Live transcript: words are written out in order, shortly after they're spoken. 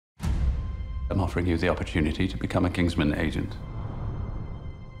I'm offering you the opportunity to become a Kingsman agent.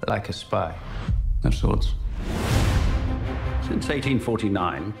 Like a spy. Of sorts. Since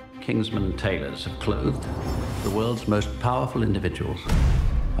 1849, Kingsmen and tailors have clothed the world's most powerful individuals.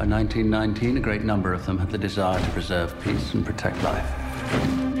 By 1919, a great number of them had the desire to preserve peace and protect life.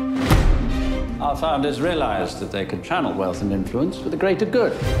 Our founders realized that they could channel wealth and influence for the greater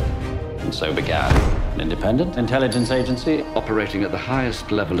good. And so began an independent intelligence agency operating at the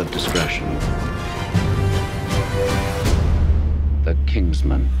highest level of discretion. The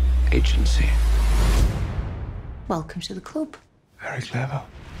Kingsman Agency. Welcome to the club. Very clever.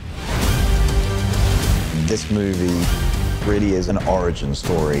 This movie really is an origin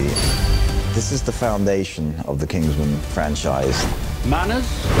story. This is the foundation of the Kingsman franchise. Manners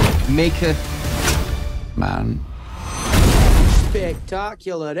Make a man.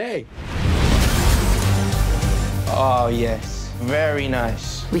 Spectacular, eh? Oh, yes. Very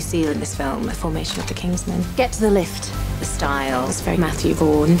nice. We see in this film the formation of the Kingsmen. Get to the lift. The style is very Matthew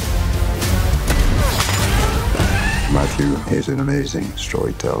Vaughn. Matthew is an amazing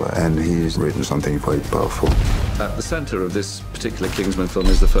storyteller, and he's written something quite powerful. At the centre of this particular Kingsman film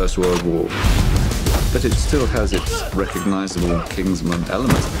is the First World War, but it still has its recognisable Kingsman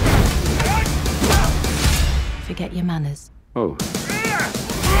element. Forget your manners. Oh.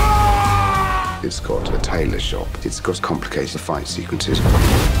 It's got a tailor shop. It's got complicated fight sequences.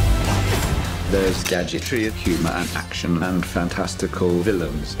 There's gadgetry, humour and action and fantastical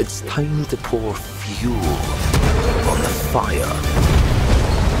villains. It's time to pour fuel on the fire.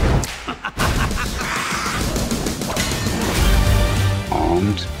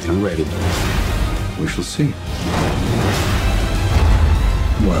 Armed and ready. We shall see.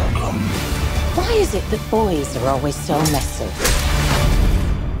 Welcome. Why is it that boys are always so messy?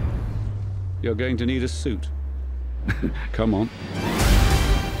 You're going to need a suit. Come on.